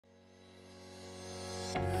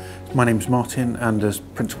My name's Martin, and as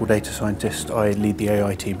Principal Data Scientist I lead the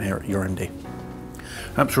AI team here at Your.MD.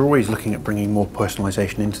 So we're always looking at bringing more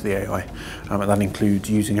personalisation into the AI, and that includes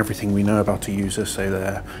using everything we know about a user, so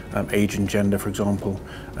their age and gender for example,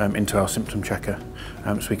 into our symptom checker,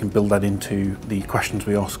 so we can build that into the questions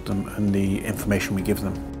we ask them and the information we give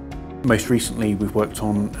them. Most recently we've worked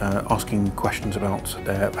on asking questions about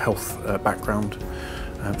their health background,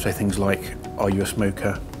 so things like, are you a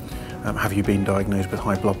smoker? Have you been diagnosed with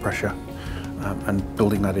high blood pressure? And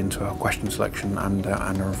building that into our question selection and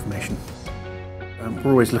our information.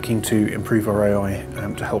 We're always looking to improve our AI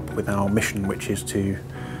to help with our mission, which is to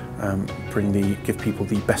give people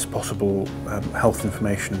the best possible health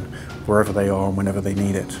information wherever they are and whenever they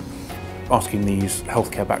need it. Asking these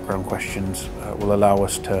healthcare background questions will allow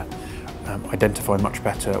us to identify much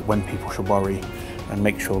better when people should worry and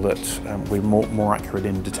make sure that we're more accurate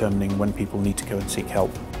in determining when people need to go and seek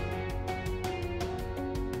help.